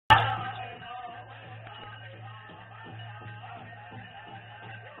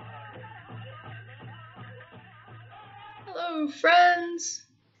Hello friends!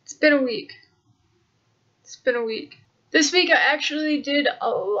 It's been a week. This week I actually did a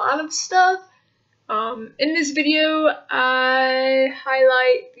lot of stuff. In this video I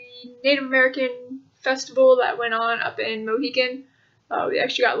highlight the Native American festival that went on up in Mohican. We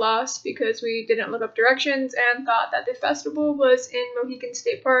actually got lost because we didn't look up directions and thought that the festival was in Mohican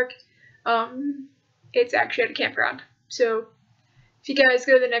State Park. It's actually at a campground. So if you guys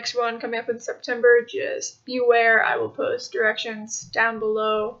go to the next one coming up in September, just beware. I will post directions down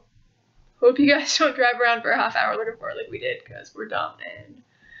below. Hope you guys don't drive around for a half hour looking for it like we did, because we're dumb and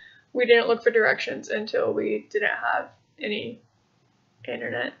we didn't look for directions until we didn't have any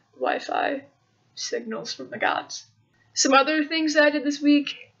internet Wi-Fi signals from the gods. Some other things that I did this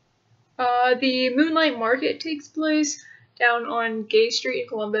week. The Moonlight Market takes place down on Gay Street in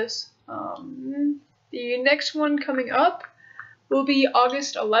Columbus. The next one coming up will be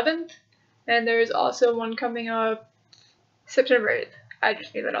August 11th, and there's also one coming up September 8th. I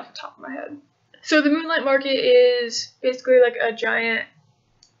just knew that off the top of my head. So the Moonlight Market is basically like a giant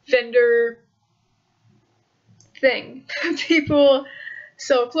vendor thing. People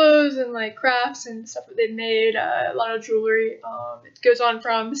sell clothes and like crafts and stuff that they've made, a lot of jewelry. It goes on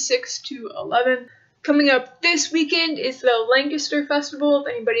from 6 to 11. Coming up this weekend is the Lancaster Festival.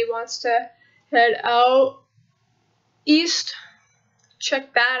 If anybody wants to head out east,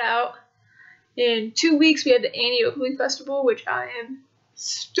 check that out. In 2 weeks we have the Annie Oakley Festival, which I am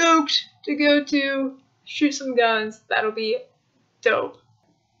stoked to go to, shoot some guns. That'll be dope.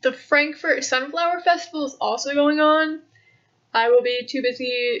 The Frankfurt Sunflower Festival is also going on. I will be too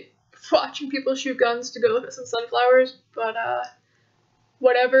busy watching people shoot guns to go look at some sunflowers, but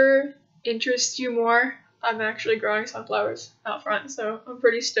whatever interests you more. I'm actually growing sunflowers out front, so I'm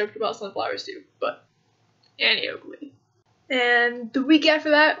pretty stoked about sunflowers too, but Annie Oakley. And the week after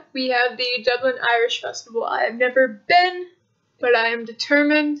that, we have the Dublin Irish Festival. I have never been, but I am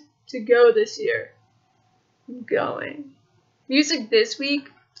determined to go this year. I'm going. Music this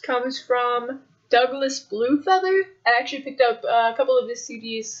week comes from Douglas Bluefeather. I actually picked up a couple of his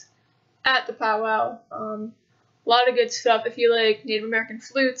CDs at the Pow-Wow. A lot of good stuff. If you like Native American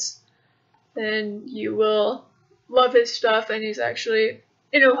flutes, then you will love his stuff, and he's actually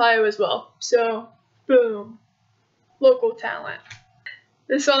in Ohio as well. So, boom. Local talent.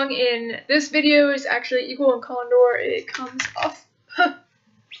 The song in this video is actually Eagle and Condor. It comes off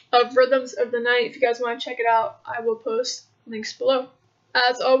of Rhythms of the Night. If you guys want to check it out, I will post links below.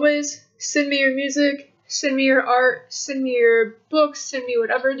 As always, send me your music, send me your art, send me your books, send me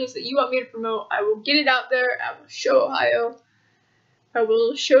whatever it is that you want me to promote. I will get it out there. I will show Ohio. I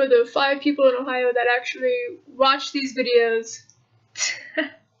will show the 5 people in Ohio that actually watch these videos.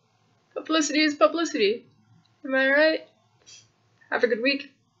 Publicity is publicity. Am I right? Have a good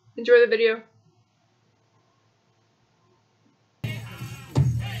week. Enjoy the video.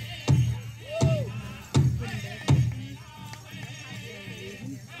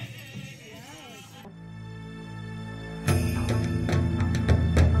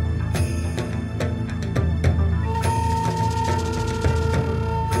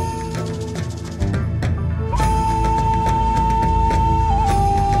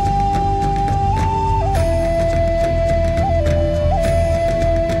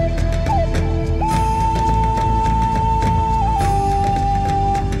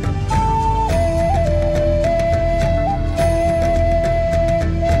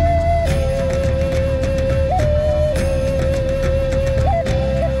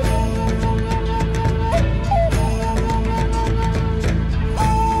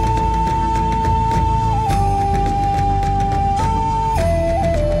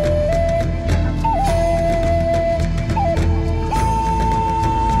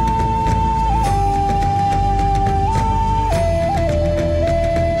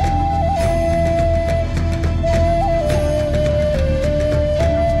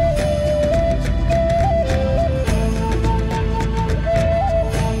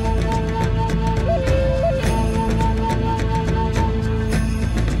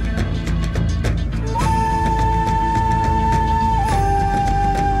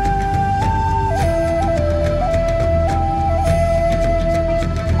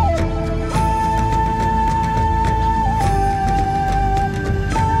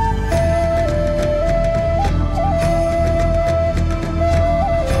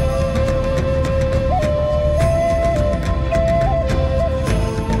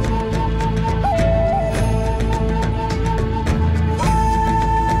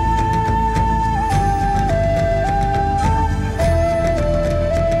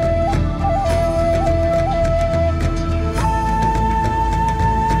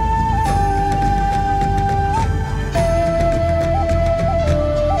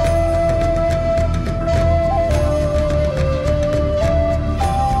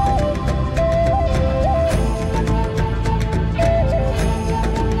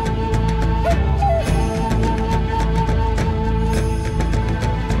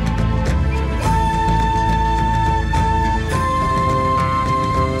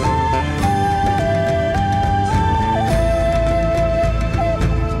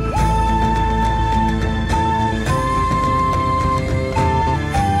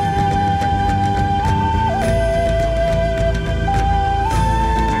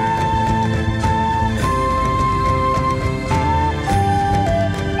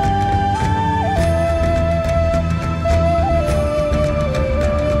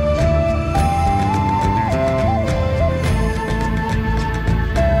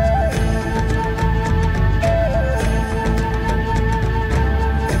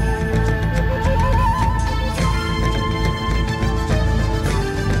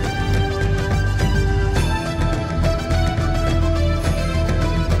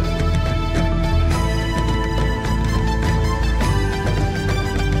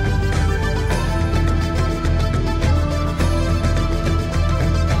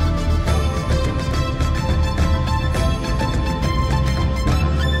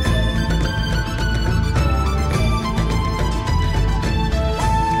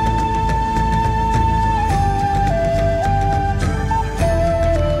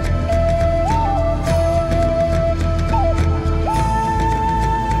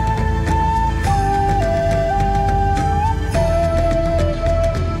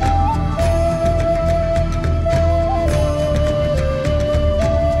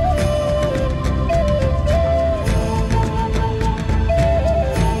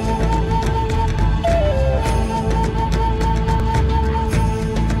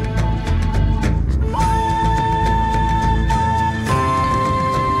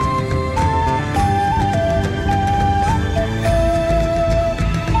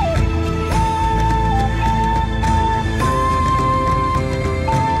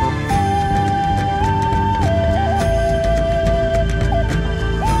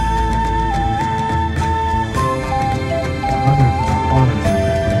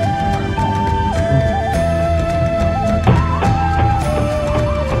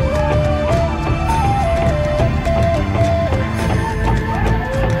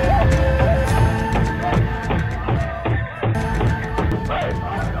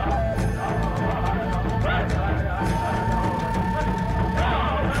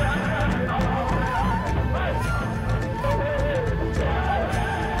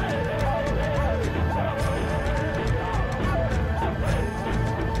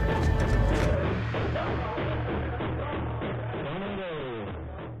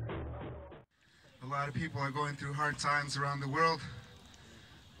 of people are going through hard times around the world.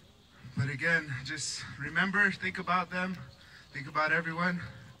 But again, just remember, think about them, think about everyone,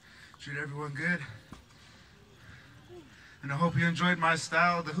 treat everyone good. And I hope you enjoyed my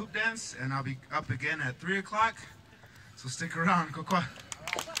style of the hoop dance, and I'll be up again at 3 o'clock, so stick around.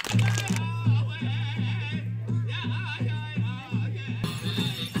 Kokwa.